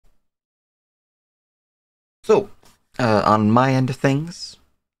So, on my end of things,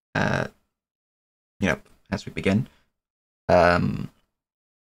 uh, as we begin, um,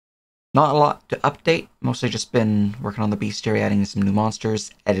 not a lot to update. Mostly just been working on the bestiary, adding some new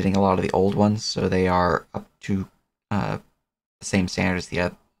monsters, editing a lot of the old ones so they are up to the same standard as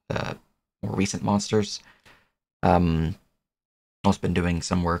the more recent monsters. Um, also been doing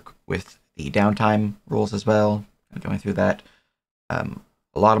some work with the downtime rules as well. I'm going through that. Um,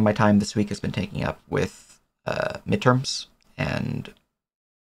 a lot of my time this week has been taking up with midterms and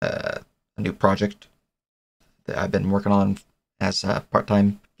a new project that I've been working on as a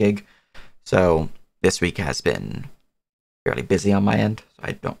part-time gig. So this week has been fairly busy on my end. So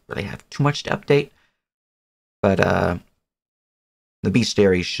I don't really have too much to update. But the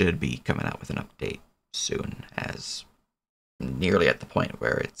bestiary should be coming out with an update soon, as nearly at the point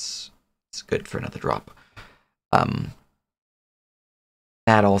where it's good for another drop. Um,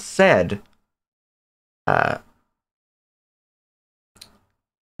 that all said, uh,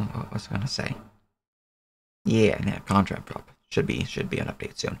 what was I gonna say? Yeah, contract drop should be an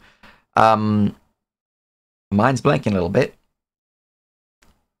update soon. Um, mine's blanking a little bit,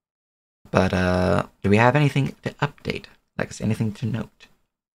 but do we have anything to update? Like, anything to note?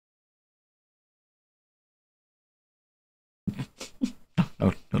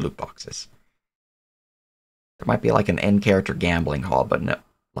 No loot boxes. There might be like an end character gambling hall, but no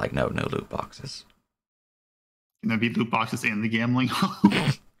loot boxes. Can there be loot boxes in the gambling hall?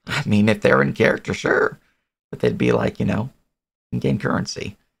 I mean, if they're in character, sure, but they'd be like in-game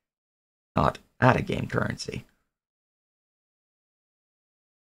currency, not out-of-game currency.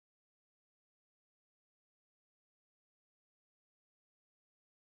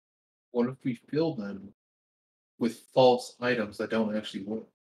 What if we fill them with false items that don't actually work?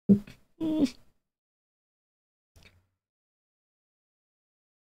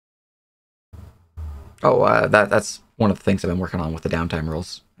 Oh, that's one of the things I've been working on with the downtime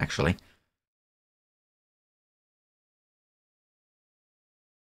rules, actually.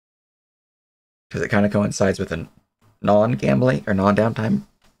 Because it kind of coincides with a non-gambling or non-downtime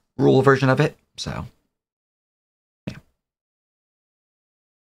rule version of it. So, yeah.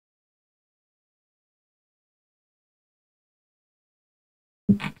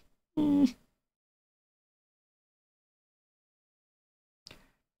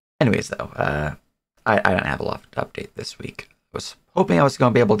 Anyways, though, I don't have a lot to update this week. I was hoping I was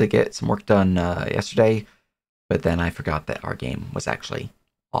going to be able to get some work done yesterday, but then I forgot that our game was actually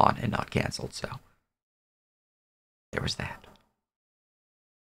on and not canceled, so there was that.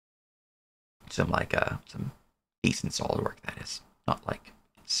 Some decent solid work, that is. Not like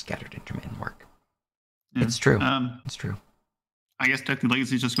scattered intermittent work. Yeah. It's true. It's true. I guess technically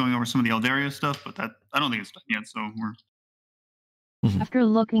Legacy is just going over some of the Eldaria stuff, but that I don't think it's done yet, so we're... After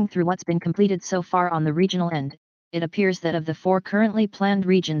looking through what's been completed so far on the regional end, it appears that of the 4 currently planned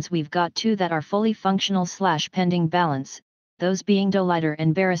regions we've got 2 that are fully functional / pending balance, those being Doliter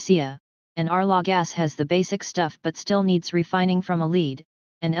and Baracia, and Arlogas has the basic stuff but still needs refining from a lead,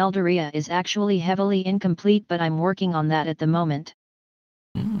 and Eldaria is actually heavily incomplete but I'm working on that at the moment.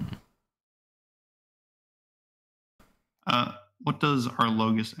 What does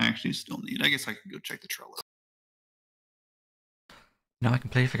Arlogas actually still need? I guess I could go check the Trello. No, I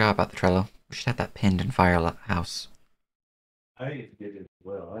completely forgot about the Trello. We should have that pinned in Firehouse. I did it as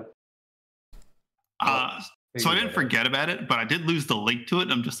well. So I didn't forget about it, but I did lose the link to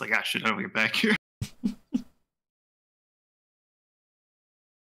it. I'm just like, shit, how do we get back here? Let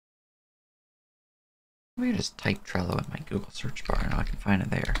me just type Trello in my Google search bar and I can find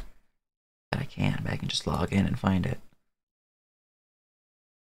it there. But I can, but I can just log in and find it.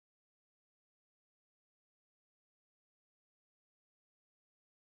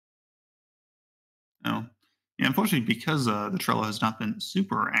 Oh. Yeah, unfortunately, because the Trello has not been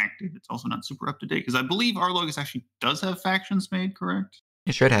super active, it's also not super up to date. Because I believe Arlogas actually does have factions made, correct?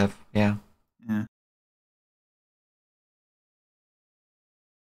 It should have, yeah. Yeah.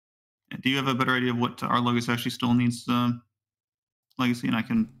 Do you have a better idea of what Arlogas actually still needs Legacy, and I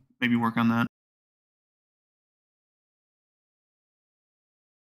can maybe work on that?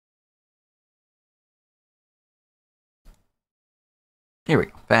 Here we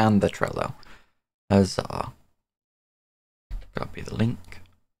go. Found the Trello. Huzzah. Copy the link.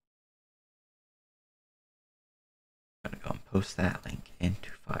 I'm gonna go and post that link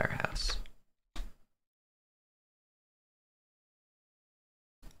into Firehouse.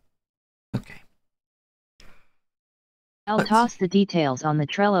 Okay. I'll toss the details on the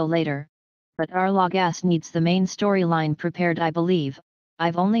Trello later, but Arlogas needs the main storyline prepared, I believe.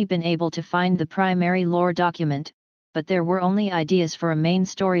 I've only been able to find the primary lore document, but there were only ideas for a main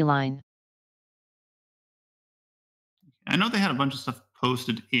storyline. I know they had a bunch of stuff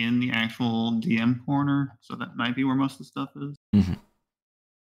posted in the actual DM corner, so that might be where most of the stuff is. Mm-hmm.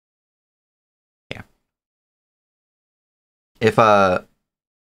 Yeah. If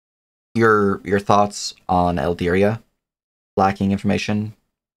your thoughts on Eldiria lacking information,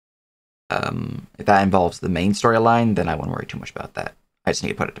 if that involves the main storyline, then I won't worry too much about that. I just need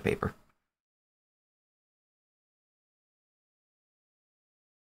to put it to paper.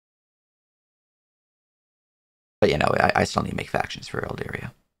 But you know, I still need to make factions for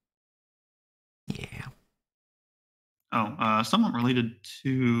Eldiria. Yeah. Oh, somewhat related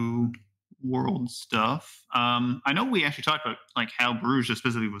to world stuff. I know we actually talked about like how Bruges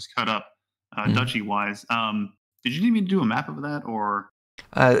specifically was cut up, duchy wise. Did you need me to do a map of that, or?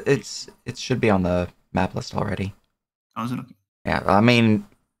 It should be on the map list already. Oh, is it okay? Yeah, I mean,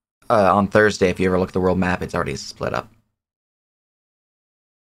 on Thursday, if you ever look at the world map, it's already split up.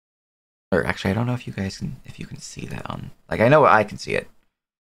 Or actually, I don't know if you can see that on. Like, I know I can see it.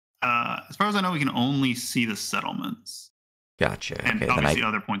 As far as I know, we can only see the settlements. Gotcha. And Okay, obviously then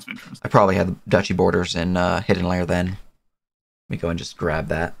other points of interest. I probably had the duchy borders in Hidden Layer then. Let me go and just grab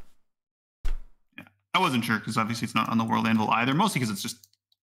that. Yeah, I wasn't sure because obviously it's not on the world anvil either. Mostly because it's just,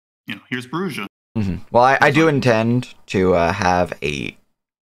 here's Bruges. Mm-hmm. Well, I do intend to have a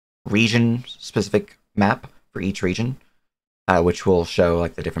region-specific map for each region, which will show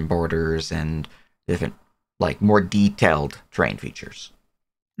like the different borders and different, like, more detailed terrain features.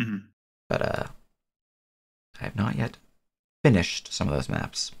 Mm-hmm. But I have not yet finished some of those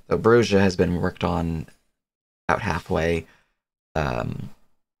maps. So Bruges has been worked on about halfway,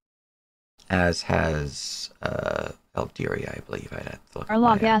 as has Eldiria, I believe. I'd have to look at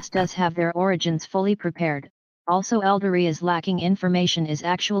my, Arlogas does have their origins fully prepared. Also Eldaria's lacking information is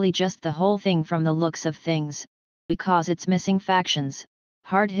actually just the whole thing from the looks of things, because it's missing factions,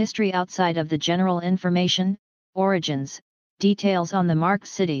 hard history outside of the general information, origins, details on the marked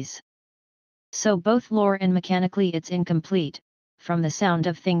cities. So both lore and mechanically it's incomplete. From the sound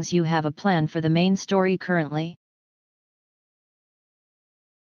of things you have a plan for the main story currently?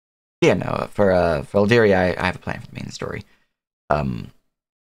 Yeah, no, for Eldiria, I have a plan for the main story.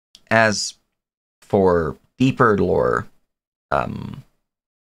 As for deeper lore,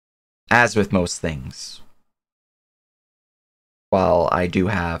 as with most things, while I do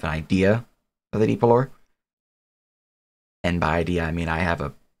have an idea of the deeper lore, and by idea I mean I have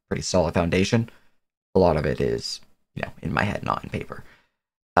a pretty solid foundation, a lot of it is, in my head, not in paper.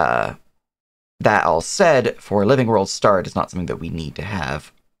 That all said, for Living World Start, it's not something that we need to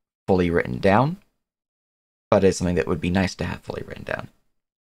have fully written down, but it's something that would be nice to have fully written down.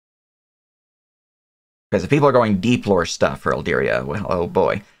 Because if people are going deep lore stuff for Eldiria, well, oh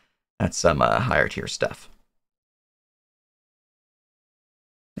boy, that's some higher tier stuff.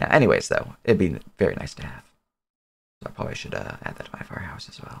 Yeah, anyways, though, it'd be very nice to have. So I probably should add that to my firehouse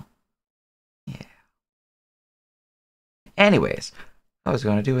as well. Yeah. Anyways, I was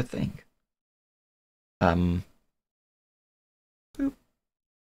going to do a thing. Boop.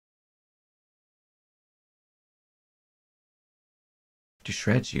 To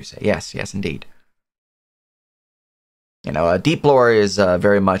shreds, you say? Yes, indeed. Deep lore is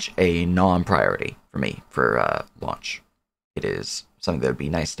very much a non-priority for me for launch. It is something that would be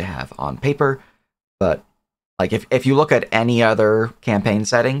nice to have on paper, but like if you look at any other campaign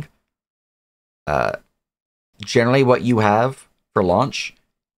setting, generally what you have for launch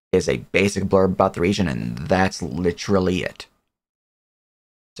is a basic blurb about the region, and that's literally it.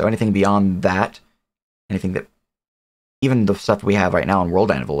 So anything beyond that, anything that, even the stuff we have right now in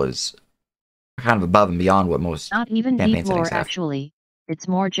World Anvil is kind of above and beyond what most Not even campaign deep lore settings have. actually, it's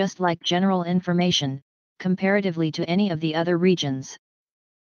more just like general information, comparatively to any of the other regions.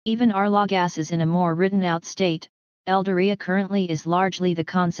 Even Arlogas is in a more written out state. Eldaria currently is largely the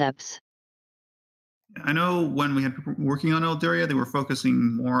concepts. I know when we had people working on Eldaria, they were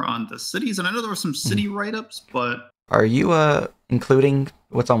focusing more on the cities, and I know there were some city write-ups, but... Are you including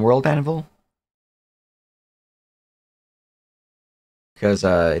what's on World Anvil? Because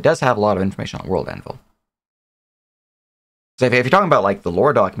it does have a lot of information on World Anvil. So if you're talking about like the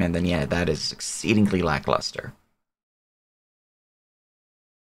lore document, then yeah, that is exceedingly lackluster.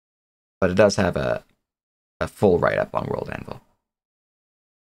 But it does have a full write-up on World Anvil.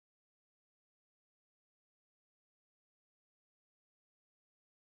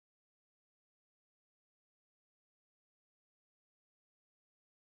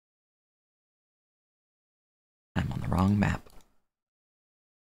 I'm on the wrong map.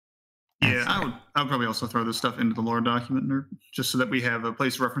 Yeah, I would probably also throw this stuff into the lore document, just so that we have a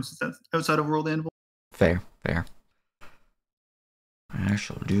place to reference it outside of World Anvil. Fair. I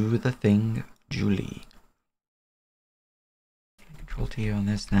shall do the thing, Julie. Control T on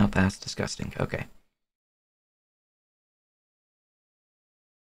this. Now that's disgusting. Okay.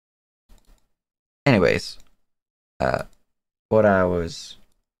 Anyways, what I was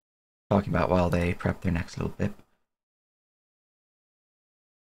talking about while they prep their next little bit.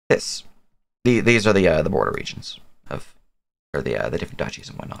 These are the border regions of, or the different duchies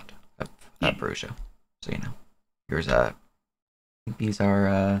and whatnot of Perugia. So here's these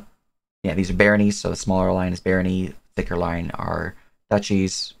are these are baronies. So the smaller line is barony, thicker line are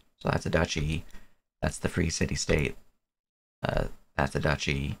duchies. So that's a duchy. That's the free city state. That's a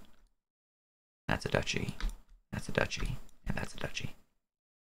duchy. That's a duchy. That's a duchy. And that's a duchy.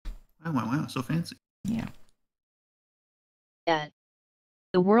 Wow, so fancy. Yeah.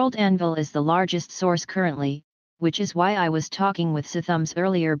 The World Anvil is the largest source currently, which is why I was talking with Sithums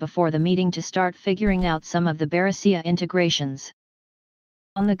earlier before the meeting to start figuring out some of the Baracia integrations.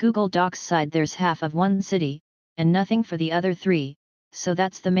 On the Google Docs side there's half of one city, and nothing for the other three, so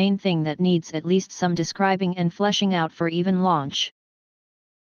that's the main thing that needs at least some describing and fleshing out for even launch.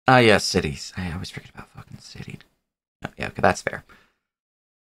 Yes, cities. I always forget about fucking city. Oh, yeah, okay, that's fair.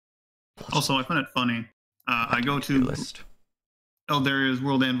 Also, I find it funny. I go to list. Eldaria's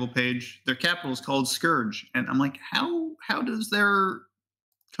World Anvil page. Their capital is called Scourge, and I'm like, how does their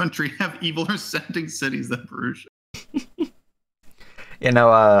country have evil or ascending cities than Perugia?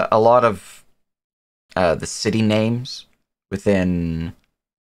 A lot of the city names within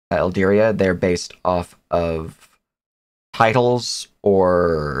Eldiria, they're based off of titles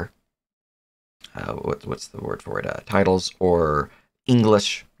or what's the word for it? Titles or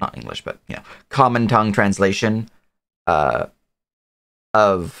not English, but common tongue translation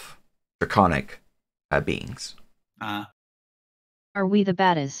of draconic beings. Are we the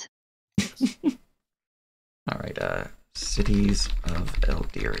baddies? All right, cities of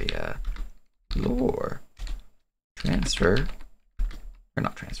Eldiria lore transfer, or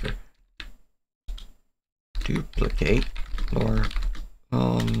not transfer, duplicate lore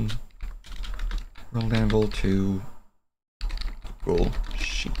World Anvil to Google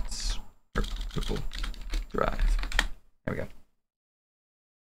Sheets or Google Drive. There we go.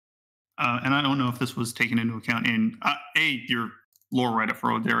 And I don't know if this was taken into account in your lore write-up for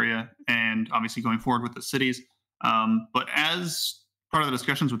Eldaria, and obviously going forward with the cities. But as part of the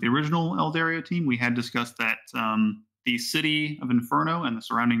discussions with the original Eldaria team, we had discussed that the city of Inferno and the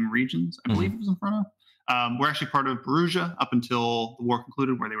surrounding regions, I believe it was Inferno, were actually part of Perugia up until the war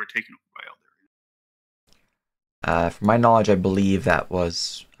concluded, where they were taken over by Eldaria. From my knowledge, I believe that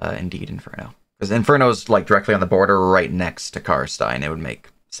was indeed Inferno. Because Inferno is like directly on the border, right next to Karstein. It would make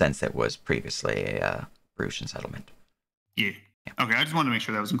sense that it was previously a Perugian settlement. Yeah. Okay, I just wanted to make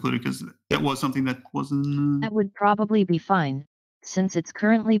sure that was included, because that was something that wasn't... That would probably be fine, since it's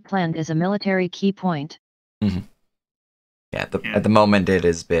currently planned as a military key point. Mm-hmm. Yeah, at the moment it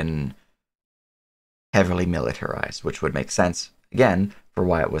has been heavily militarized, which would make sense, again, for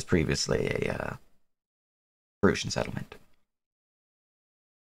why it was previously a Perugian settlement.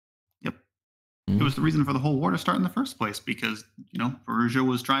 Yep. It was the reason for the whole war to start in the first place, because, Perugia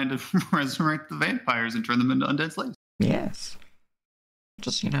was trying to resurrect the vampires and turn them into undead slaves. Yes.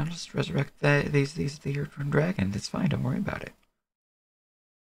 Just resurrect these the dragon. It's fine. Don't worry about it.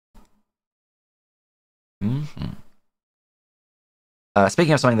 Mm-hmm.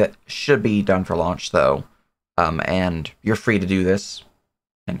 Speaking of something that should be done for launch, though, and you're free to do this,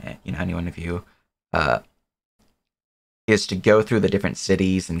 and any one of you, is to go through the different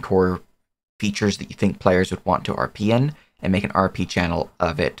cities and core features that you think players would want to RP in, and make an RP channel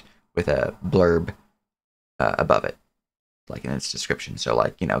of it with a blurb above it, like in its description. So,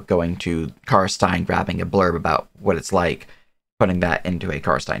 going to Karstein, grabbing a blurb about what it's like, putting that into a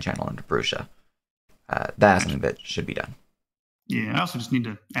Karstein channel under Perugia. That's something that should be done. Yeah, I also just need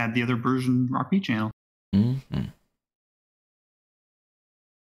to add the other Perugian RP channel. Mm-hmm.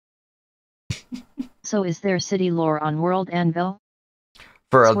 So is there city lore on World Anvil?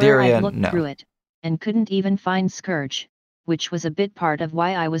 For Eldaria, Eldiria, looked no. through it, and couldn't even find Scourge, which was a bit part of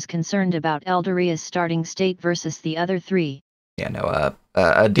why I was concerned about Eldaria's starting state versus the other three. Yeah, no,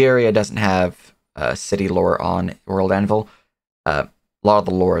 Eldaria doesn't have city lore on World Anvil. A lot of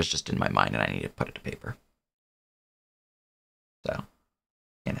the lore is just in my mind, and I need to put it to paper. So,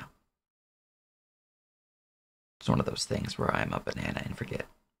 it's one of those things where I'm a banana and forget.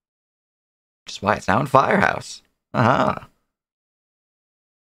 Which is why it's now in Firehouse. Aha.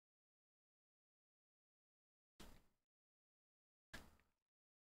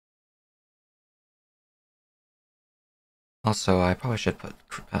 Also, I probably should put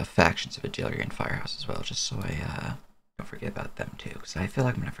factions of Eldaria in Firehouse as well, just so I don't forget about them too, because I feel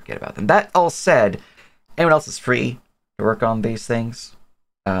like I'm going to forget about them. That all said, anyone else is free to work on these things.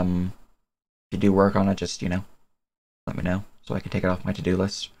 If you do work on it, just, let me know so I can take it off my to-do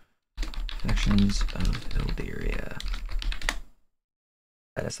list. Connections of Elderia.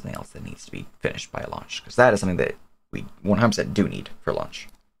 That is something else that needs to be finished by launch, because that is something that we 100% do need for launch.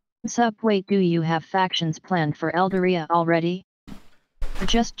 Wait, do you have factions planned for Elderia already? Or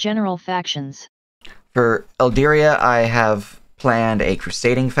just general factions? For Elderia, I have planned a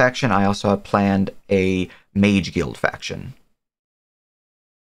Crusading faction. I also have planned a Mage Guild faction.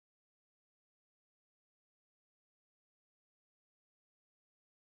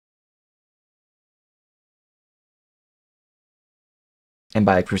 And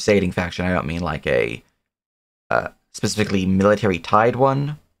by Crusading faction, I don't mean like a specifically military-tied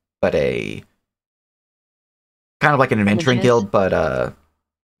one, but a kind of like an adventuring guild, but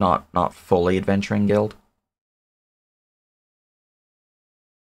not fully adventuring guild.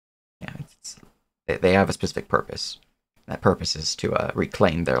 Yeah, they have a specific purpose. That purpose is to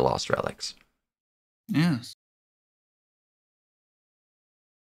reclaim their lost relics. Yes.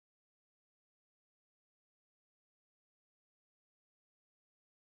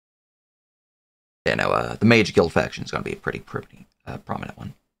 Yeah, no, the Mage Guild faction is going to be a pretty prominent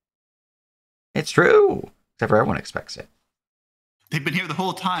one. It's true, except for everyone expects it. They've been here the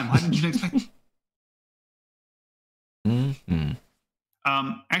whole time. Why didn't you expect it? Mm-hmm.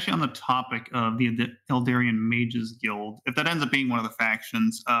 Actually, on the topic of the Eldarian Mages Guild, if that ends up being one of the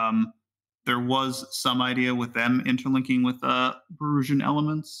factions, there was some idea with them interlinking with Bruges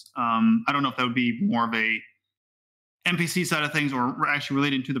elements. I don't know if that would be more of a NPC side of things or actually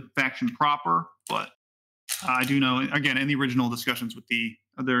related to the faction proper, but I do know, again, in the original discussions with the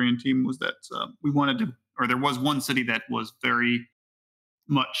Eldarian team, was that we wanted to, or there was one city that was very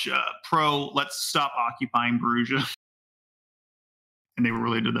much pro, let's stop occupying Bruges. And they were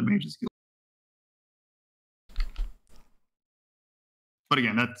related to the Mages Guild. But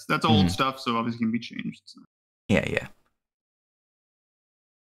again, that's old stuff, so obviously can be changed. So. Yeah.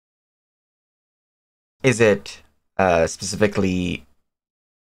 Is it specifically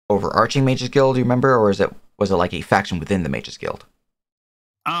overarching Mages Guild, do you remember, or was it like a faction within the Mages Guild?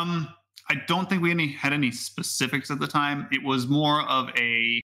 I don't think we had any specifics at the time. It was more of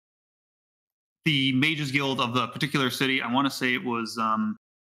the Mages Guild of the particular city. I want to say it was I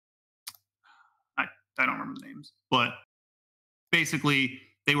don't remember the names, but basically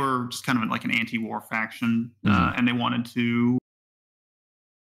they were just kind of like an anti-war faction, and they wanted to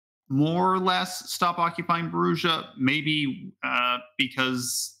more or less stop occupying Bruges, maybe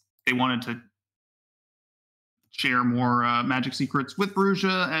because they wanted to share more magic secrets with Bruges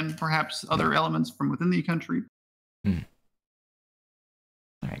and perhaps other elements from within the country. All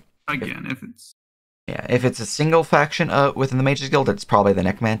right. Again, if it's... Yeah, if it's a single faction within the Mages Guild, it's probably the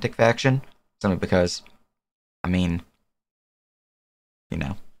Necromantic faction. Simply because, I mean,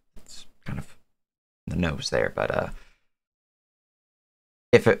 it's kind of the nose there. But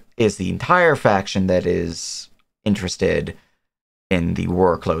if it is the entire faction that is interested in the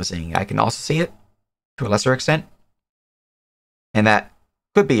war closing, I can also see it to a lesser extent. And that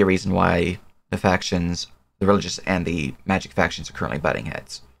could be a reason why the factions, the religious and the magic factions, are currently butting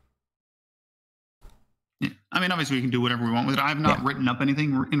heads. Yeah. I mean, obviously we can do whatever we want with it. I have not written up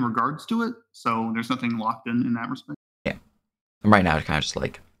anything in regards to it, so there's nothing locked in that respect. Yeah. And right now it's kind of just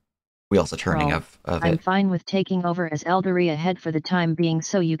like wheels are turning of it. I'm fine with taking over as Elderia head for the time being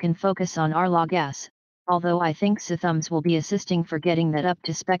so you can focus on Arlogas, although I think Sithums will be assisting for getting that up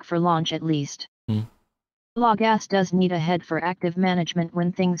to spec for launch at least. Logas does need a head for active management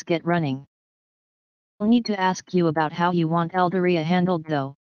when things get running. I'll need to ask you about how you want Elderia handled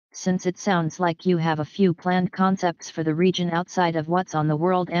though, since it sounds like you have a few planned concepts for the region outside of what's on the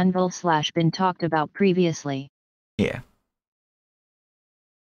World Anvil / been talked about previously. Yeah.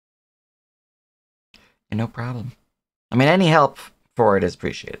 No problem. I mean, any help for it is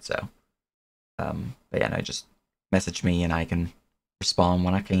appreciated, so. But yeah, no, just message me and I can respond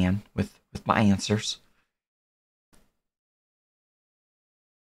when I can with my answers.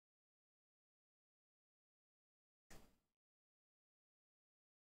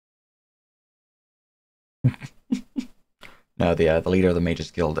 No, the leader of the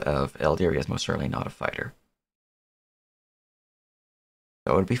Mages Guild of Elderia is most certainly not a fighter.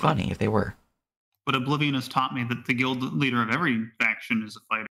 So it would be funny if they were. But Oblivion has taught me that the guild leader of every faction is a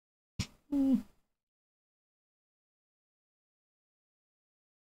fighter.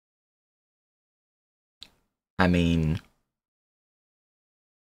 I mean,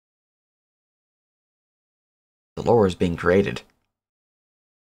 the lore is being created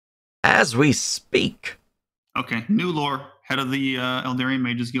as we speak. Okay, new lore. Head of the Eldarian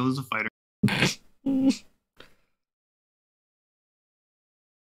Mages Guild is a fighter.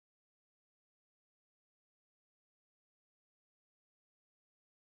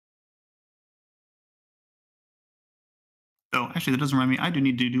 Actually, that doesn't remind me. I do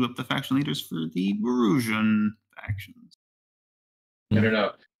need to do up the faction leaders for the Brusian factions.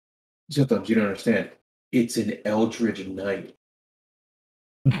 No. Sometimes you don't understand. It's an Eldritch Knight.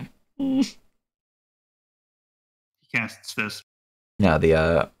 He casts fist. Yeah,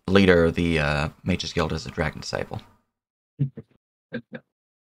 the leader of the Mages Guild is a Dragon Disciple. It's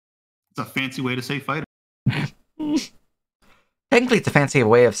a fancy way to say fighter. Technically, it's a fancy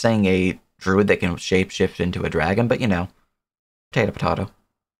way of saying a druid that can shapeshift into a dragon, but potato, potato.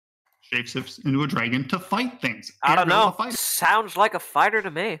 Shapeshifts into a dragon to fight things. I don't know. Fighter. Sounds like a fighter to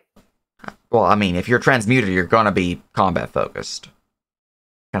me. Well, I mean, if you're transmuted, you're gonna be combat focused.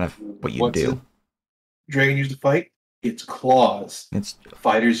 Kind of what you do. Dragon use to fight? It's claws.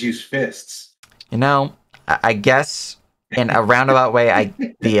 Fighters use fists. I guess in a roundabout way,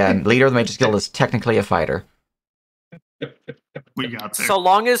 the leader of the Mages Guild is technically a fighter. We got there. So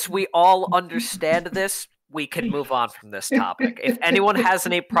long as we all understand this, we can move on from this topic. If anyone has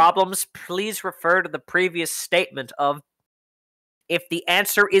any problems, please refer to the previous statement of, if the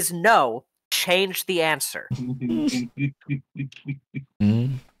answer is no, change the answer.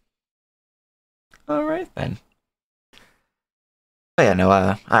 All right, then. Oh, yeah, no,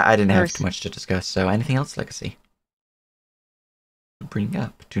 I didn't have too much to discuss, so anything else, Legacy? Bring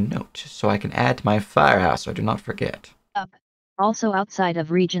up to note, so I can add to my firehouse, so I do not forget. Also outside of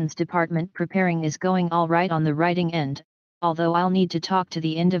Regions Department, preparing is going all right on the writing end, although I'll need to talk to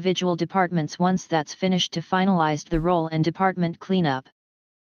the individual departments once that's finished to finalize the role and department cleanup.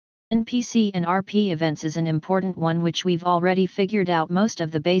 NPC and RP events is an important one, which we've already figured out most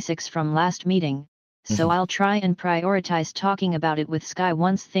of the basics from last meeting, so I'll try and prioritize talking about it with Sky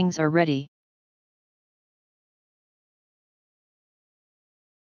once things are ready.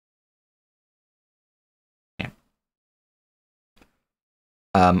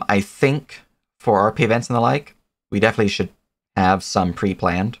 I think for RP events and the like, we definitely should have some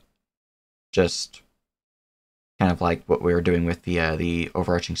pre-planned. Just kind of like what we were doing with the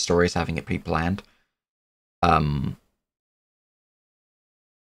overarching stories, having it pre-planned. But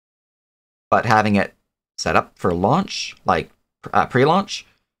having it set up for launch, like pre-launch,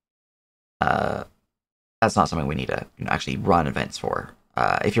 that's not something we need to actually run events for.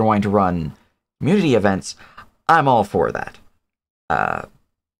 If you're wanting to run community events, I'm all for that.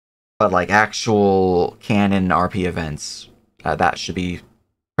 But like actual canon RP events, that should be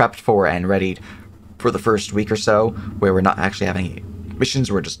prepped for and ready for the first week or so, where we're not actually having any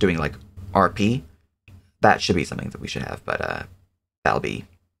missions, we're just doing like RP. That should be something that we should have, but that'll be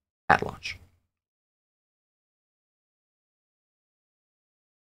at launch.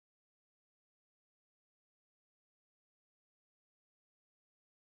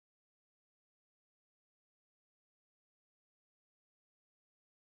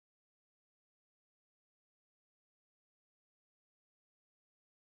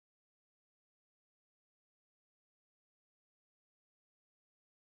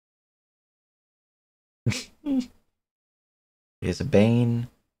 It is a bane,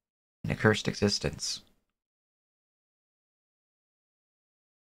 an accursed existence.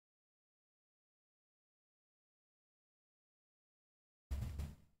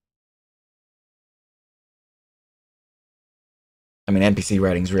 I mean, NPC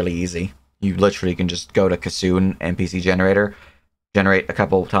writing is really easy. You literally can just go to Kassoon NPC generator, generate a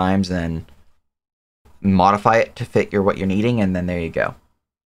couple of times, and then modify it to fit what you're needing, and then there you go.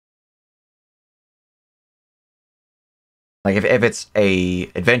 Like, if it's a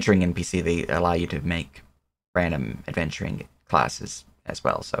adventuring NPC, they allow you to make random adventuring classes as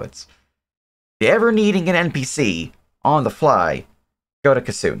well. So it's, if you're ever needing an NPC on the fly, go to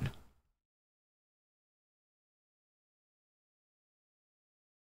Kassoon.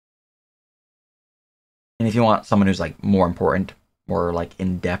 And if you want someone who's like more important, more like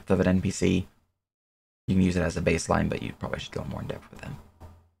in depth of an NPC, you can use it as a baseline, but you probably should go more in depth with them.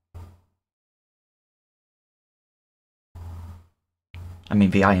 I mean,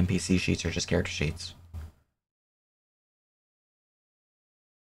 VI NPC sheets are just character sheets.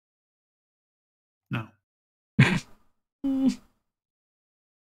 No.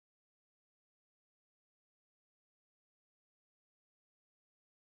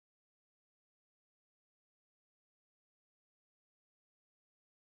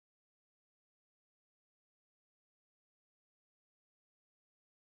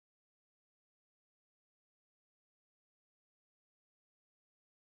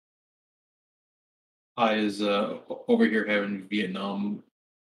 I is over here having Vietnam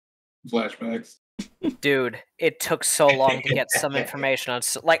flashbacks. Dude, it took so long to get some information on.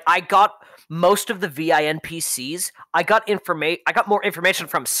 Like, I got most of the VI NPCs. I got more information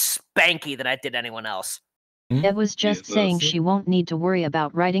from Spanky than I did anyone else. It was just saying she won't need to worry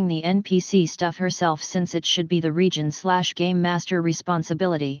about writing the NPC stuff herself since it should be the region/game master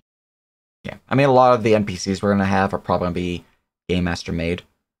responsibility. Yeah, I mean, a lot of the NPCs we're gonna have are probably gonna be game master made.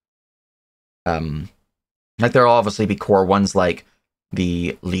 Like there'll obviously be core ones like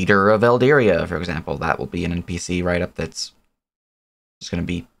the leader of Elderia, for example. That will be an NPC write-up that's just gonna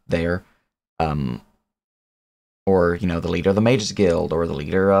be there. Or, you know, the leader of the Mages Guild, or the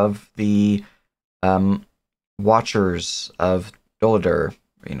leader of the Watchers of Doladur.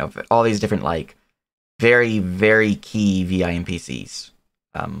 You know, all these different, like, very, very key VI NPCs.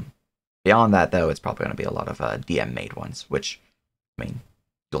 Beyond that, though, it's probably going to be a lot of DM-made ones, which, I mean,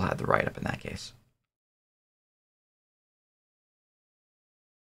 you'll have the write-up in that case.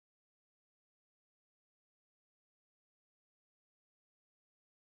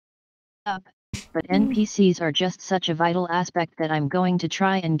 But NPCs are just such a vital aspect that I'm going to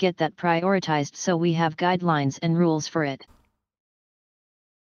try and get that prioritized so we have guidelines and rules for it.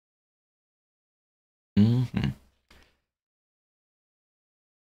 Mm-hmm.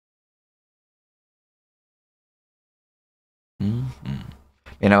 Mm-hmm.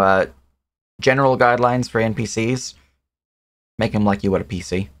 You know, general guidelines for NPCs, make them like you would a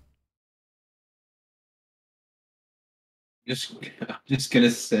PC. I'm just gonna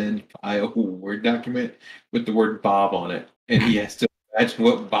send Kyle a Word document with the word Bob on it, and he has to imagine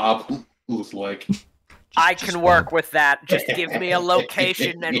what Bob looks like. I can work with that. Just give me a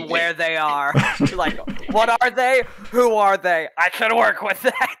location and where they are. Like, what are they? Who are they? I can work with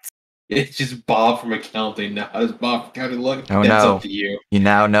that. It's just Bob from accounting. Now, how does Bob from accounting look? Oh, That's no. up to you. You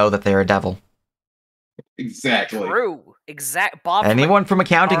now know that they're a devil. Exactly. True. Bob. Anyone from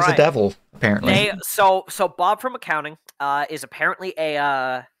accounting's Alright. a devil, apparently. So Bob from accounting is apparently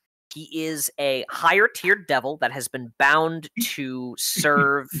he is a higher tiered devil that has been bound to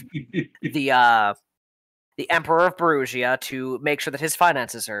serve the Emperor of Perugia to make sure that his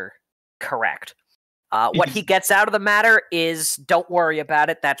finances are correct. What he gets out of the matter is, don't worry about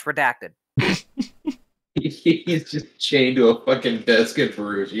it, that's redacted. He's just chained to a fucking desk in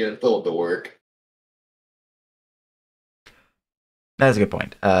Perugia and told to work. That's a good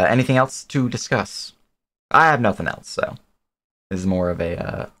point. Anything else to discuss? I have nothing else, so this is more of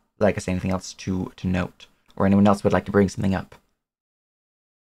a, like I say, anything else to note? Or anyone else would like to bring something up?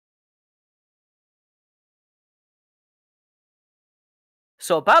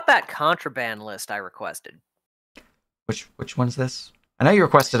 So about that contraband list I requested. Which one's this? I know you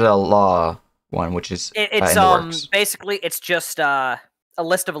requested a law one, which is It's in the works. basically it's just a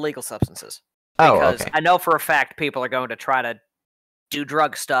list of illegal substances. Oh, Because okay. I know for a fact people are going to try to do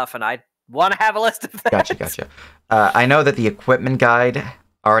drug stuff, and I want to have a list of that. Gotcha. I know that the equipment guide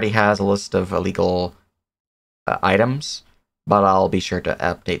already has a list of illegal items, but I'll be sure to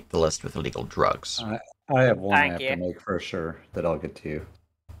update the list with illegal drugs. I have one I Thank have you. to make for sure that I'll get to you.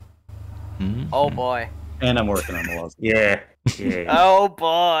 Mhm. Oh boy. And I'm working on the laws. Yeah. Oh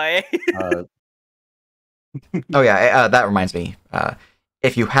boy. Oh yeah, that reminds me.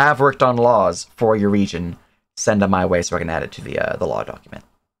 If you have worked on laws for your region, send them my way so I can add it to the law document.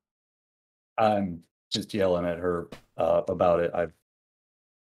 I'm just yelling at her about it.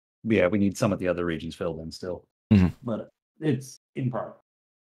 We need some of the other regions filled in still, but it's in progress.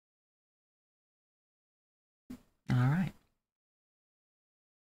 All right.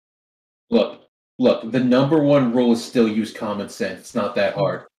 Look. The number one rule is still use common sense. It's not that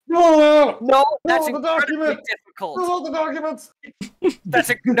hard. No, No, that's the incredibly document. difficult. all the documents.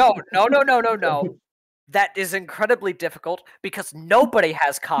 No. That is incredibly difficult because nobody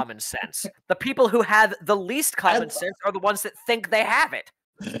has common sense. The people who have the least common sense are the ones that think they have it.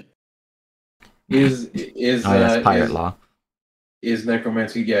 Is that's pirate law. Is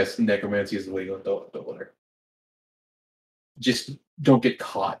necromancy? Yes, necromancy is illegal. Don't worry. Just don't get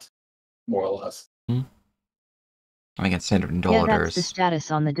caught, more or less. I get standard in Yeah, dollars. that's the status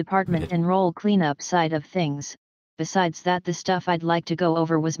on the department and role cleanup side of things. Besides that, the stuff I'd like to go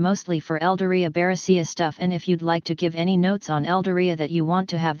over was mostly for Elderia Barassia stuff, and if you'd like to give any notes on Elderia that you want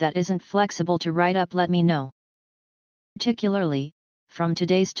to have that isn't flexible to write up, let me know. Particularly, from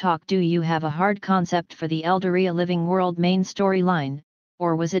today's talk, do you have a hard concept for the Elderia Living World main storyline,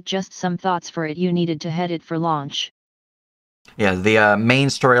 or was it just some thoughts for it you needed to head it for launch? Yeah, the main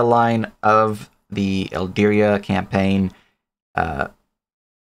storyline of the Elderia campaign, that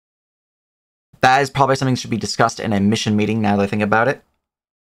is probably something that should be discussed in a mission meeting now that I think about it.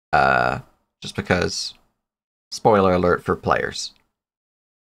 Just because, spoiler alert for players.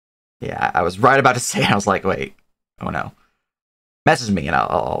 Yeah, I was right about to say, I was like, wait, oh no. Message me and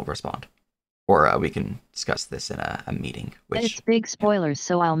I'll respond. Or we can discuss this in a meeting. Which, It's big spoilers,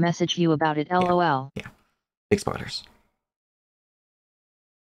 so I'll message you about it, lol. Yeah. Big spoilers.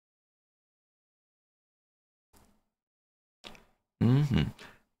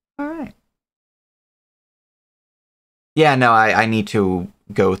 All right. Yeah, no, I need to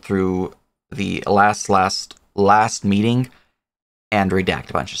go through the last meeting and redact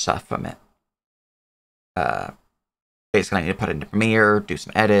a bunch of stuff from it. Basically, I need to put it into Premiere, do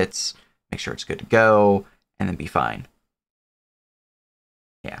some edits, make sure it's good to go, and then be fine.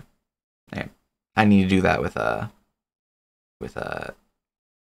 Yeah. I need to do that with the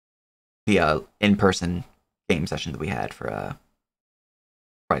in-person game session that we had for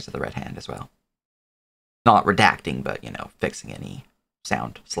Rise of the Red Hand as well. Not redacting, but, fixing any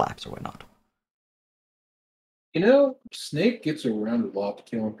sound slaps or whatnot. Snake gets around a lot to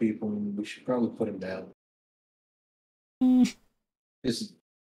killing people, and we should probably put him down. It's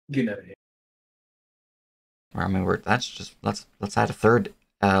getting out of hand. I mean, let's add a third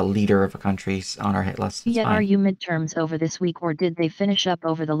leader of a country on our hit list. Yet are you midterms over this week, or did they finish up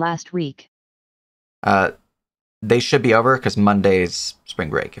over the last week? They should be over because Monday's spring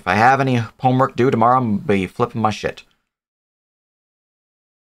break. If I have any homework due tomorrow, I'm gonna be flipping my shit.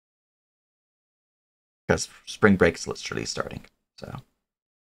 Because spring break's literally starting, so.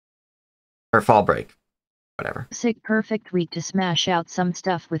 Or fall break. Whatever. Sick, perfect week to smash out some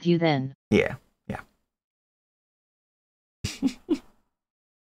stuff with you then. Yeah.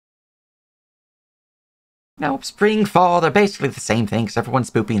 No, spring, fall, they're basically the same thing, because everyone's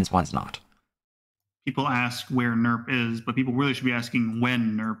spoopy and one's not. People ask where NERP is, but people really should be asking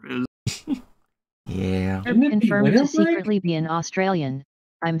when NERP is. Yeah. Confirmed to secretly be an Australian.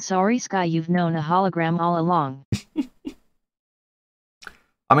 I'm sorry, Sky, you've known a hologram all along.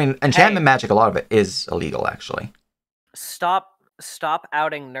 I mean, enchantment magic, a lot of it is illegal, actually. Stop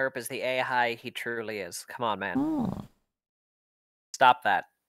outing NERP as the AI he truly is. Come on, man. Oh. Stop that.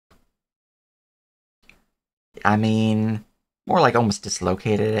 I mean, more like almost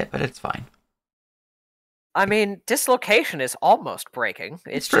dislocated it, but it's fine. I mean, dislocation is almost breaking.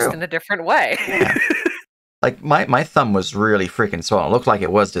 It's true. Just in a different way. Yeah. Like, my thumb was really freaking swollen. It looked like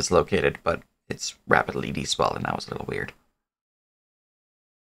it was dislocated, but it's rapidly deswelled, and that was a little weird.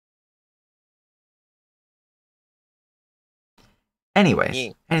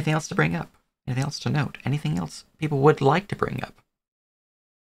 Anyways, anything else to bring up? Anything else to note? Anything else people would like to bring up?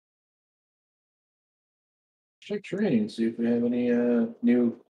 Check training, see if we have any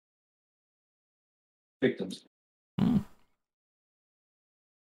new victims.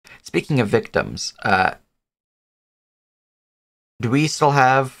 Speaking of victims, do we still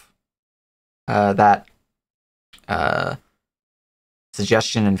have that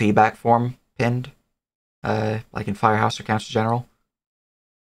suggestion and feedback form pinned, like in Firehouse or Council General?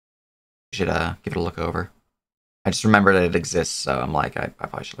 We should give it a look over. I just remember that it exists, so I'm like, I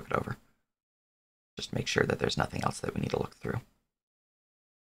probably should look it over. Just make sure that there's nothing else that we need to look through.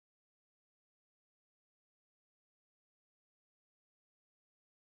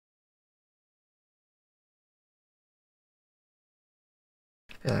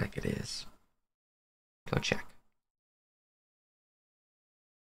 I feel like it is. Go check.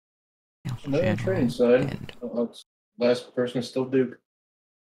 No training side. Last person is still Duke.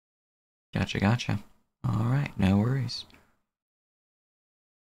 Gotcha. Alright, no worries.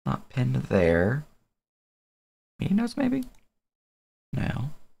 Not pinned there. Meeting notes, maybe?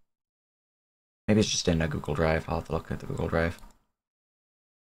 No. Maybe it's just in a Google Drive. I'll have to look at the Google Drive.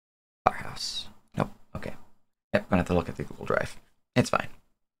 Firehouse. Nope. Okay. Yep, I'm gonna have to look at the Google Drive. It's fine.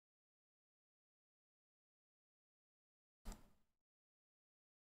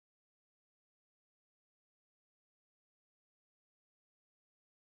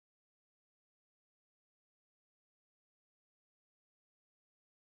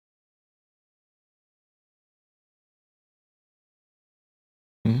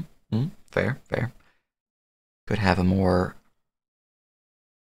 Fair. Could have a more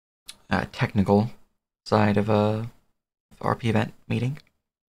technical side of a RP event meeting.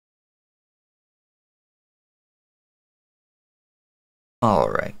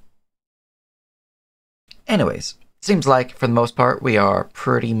 Alright. Anyways, seems like for the most part we are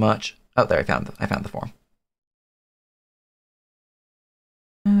pretty much... Oh, there, I found the form.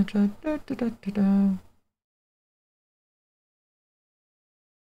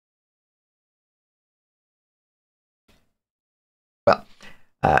 Well,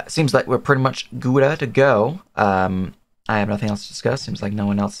 seems like we're pretty much good to go. I have nothing else to discuss. Seems like no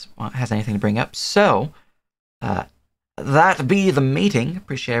one else has anything to bring up. So, that be the meeting.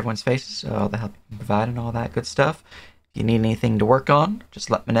 Appreciate everyone's faces, all the help you can provide and all that good stuff. If you need anything to work on, just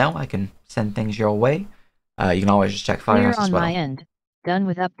let me know. I can send things your way. You can always just check Firehouse as well. On my end. Done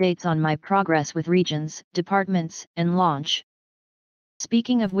with updates on my progress with regions, departments, and launch.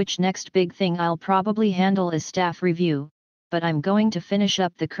 Speaking of which, next big thing I'll probably handle is staff review, but I'm going to finish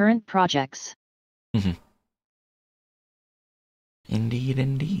up the current projects. Indeed,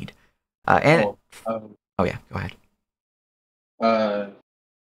 indeed. Oh, yeah, go ahead.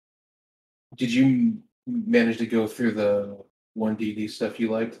 Did you manage to go through the 1DD stuff you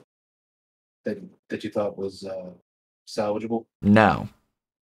liked that you thought was salvageable? No.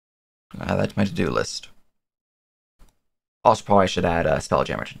 That's my to-do list. Also, probably should add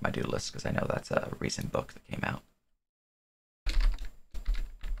Spelljammer to my to-do list, because I know that's a recent book that came out.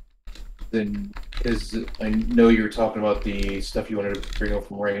 Then, I know you were talking about the stuff you wanted to bring over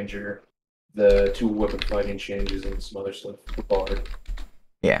from Ranger, the 2 weapon fighting changes, and some other stuff for Bard.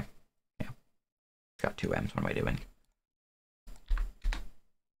 Yeah. Got 2 M's. What am I doing?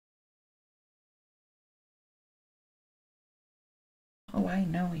 Oh, I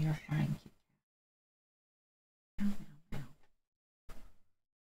know you're fine.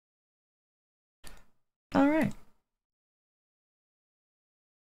 All right.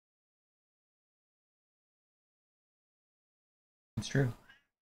 It's true.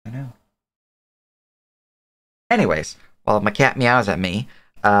 I know. Anyways, while my cat meows at me,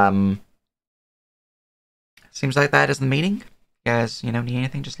 seems like that is the meeting. You guys, need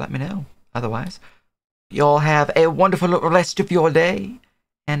anything, just let me know. Otherwise, y'all have a wonderful rest of your day,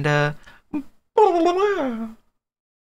 and